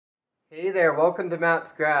Hey there, welcome to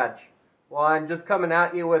Matt's Garage. Well, I'm just coming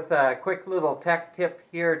at you with a quick little tech tip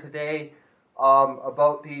here today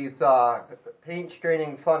about these paint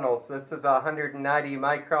straining funnels. This is a 190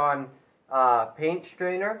 micron paint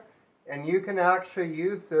strainer, and you can actually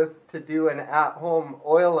use this to do an at-home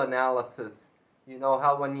oil analysis. You know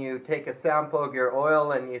how when you take a sample of your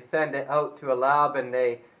oil and you send it out to a lab and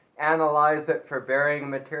they analyze it for bearing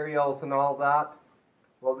materials and all that?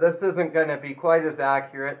 Well, this isn't going to be quite as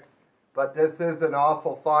accurate, but this is an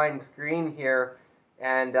awful fine screen here,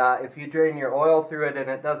 and if you drain your oil through it and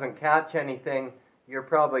it doesn't catch anything, you're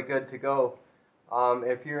probably good to go.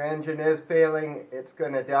 If your engine is failing, it's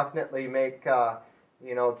going to definitely make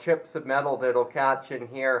chips of metal that'll catch in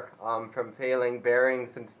here from failing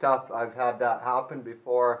bearings and stuff. I've had that happen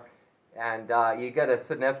before, and you get a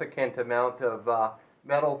significant amount of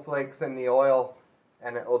metal flakes in the oil,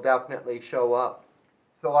 and it will definitely show up.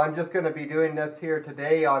 So I'm just going to be doing this here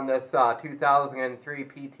today on this 2003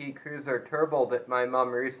 PT Cruiser Turbo that my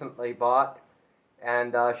mom recently bought.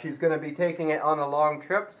 And she's going to be taking it on a long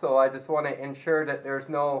trip, so I just want to ensure that there's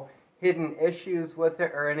no hidden issues with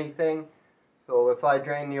it or anything. So if I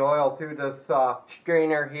drain the oil through this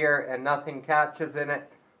strainer here and nothing catches in it,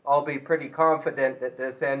 I'll be pretty confident that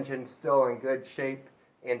this engine's still in good shape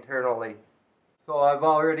internally. So I've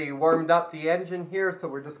already warmed up the engine here, so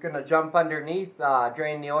we're just going to jump underneath,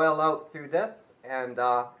 drain the oil out through this, and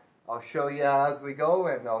I'll show you as we go,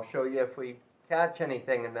 and I'll show you if we catch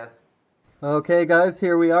anything in this. Okay guys,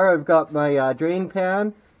 here we are. I've got my drain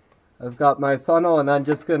pan, I've got my funnel, and I'm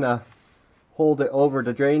just going to hold it over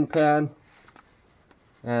the drain pan.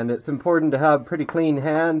 And it's important to have pretty clean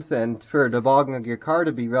hands, and for the bottom of your car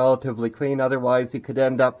to be relatively clean, otherwise you could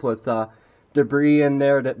end up with debris in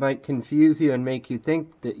there that might confuse you and make you think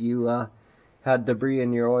that you had debris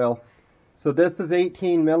in your oil. So this is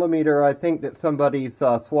 18 millimeter. I think that somebody's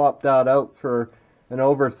swapped that out for an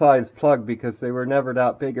oversized plug because they were never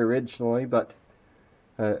that big originally, but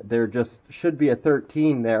there just should be a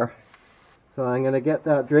 13 there. So I'm going to get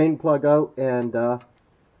that drain plug out and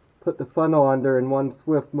put the funnel under in one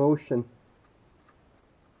swift motion.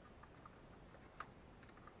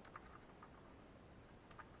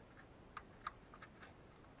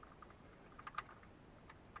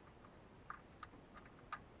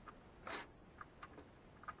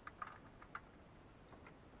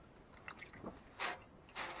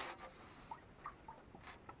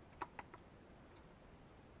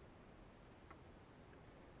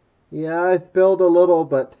 Yeah, I spilled a little,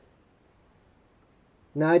 but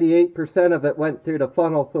 98% of it went through the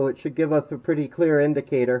funnel, so it should give us a pretty clear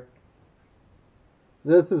indicator.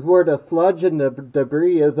 This is where the sludge and the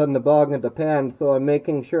debris is on the bottom of the pan, so I'm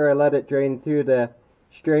making sure I let it drain through the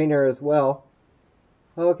strainer as well.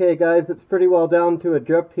 Okay guys, it's pretty well down to a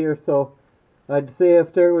drip here, so I'd say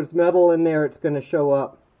if there was metal in there, it's going to show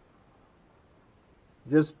up.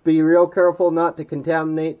 Just be real careful not to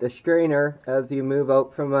contaminate the strainer as you move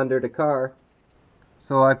out from under the car.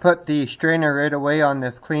 So I put the strainer right away on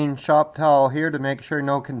this clean shop towel here to make sure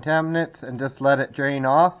no contaminants, and just let it drain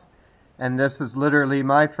off. And this is literally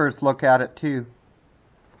my first look at it too.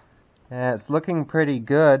 And it's looking pretty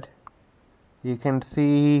good. You can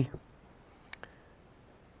see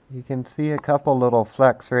a couple little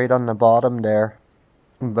flecks right on the bottom there,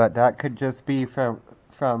 but that could just be from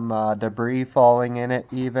debris falling in it.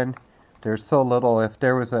 Even there's so little. If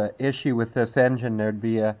there was an issue with this engine, there'd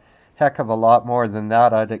be a heck of a lot more than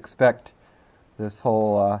that. I'd expect this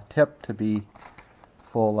whole tip to be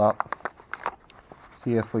full up.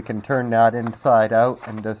 See if we can turn that inside out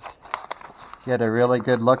and just get a really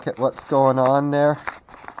good look at what's going on there.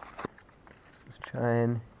 Just try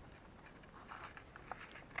and...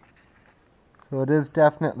 So it is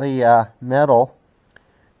definitely metal.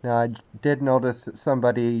 Now I did notice that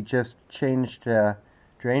somebody just changed a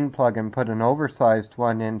drain plug and put an oversized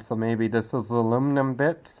one in, so maybe this is aluminum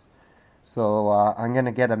bits. So I'm going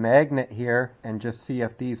to get a magnet here and just see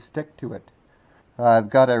if these stick to it. I've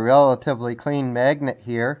got a relatively clean magnet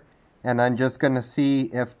here, and I'm just going to see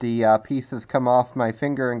if the pieces come off my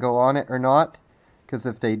finger and go on it or not, because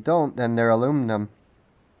if they don't, then they're aluminum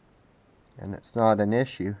and it's not an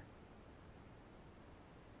issue.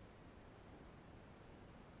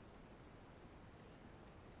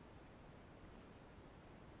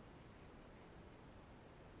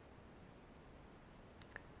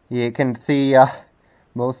 You can see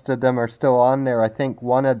most of them are still on there. I think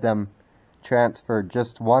one of them transferred,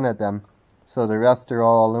 just one of them. So the rest are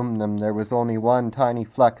all aluminum. There was only one tiny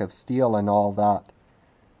fleck of steel in all that,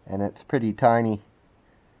 and it's pretty tiny.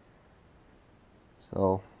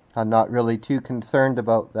 So I'm not really too concerned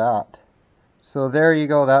about that. So there you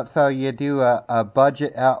go. That's how you do a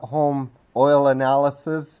budget at-home oil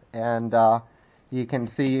analysis, and you can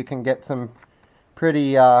see you can get some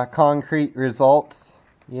pretty concrete results,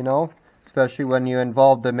 you know, especially when you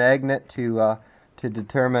involve the magnet to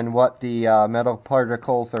determine what the metal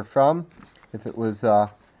particles are from. If it was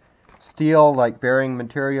steel, like bearing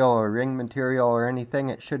material or ring material or anything,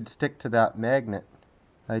 it should stick to that magnet.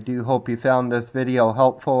 I do hope you found this video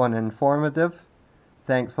helpful and informative.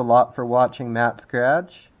 Thanks a lot for watching Matt's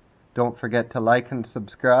Garage. Don't forget to like and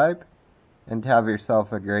subscribe, and have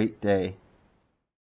yourself a great day.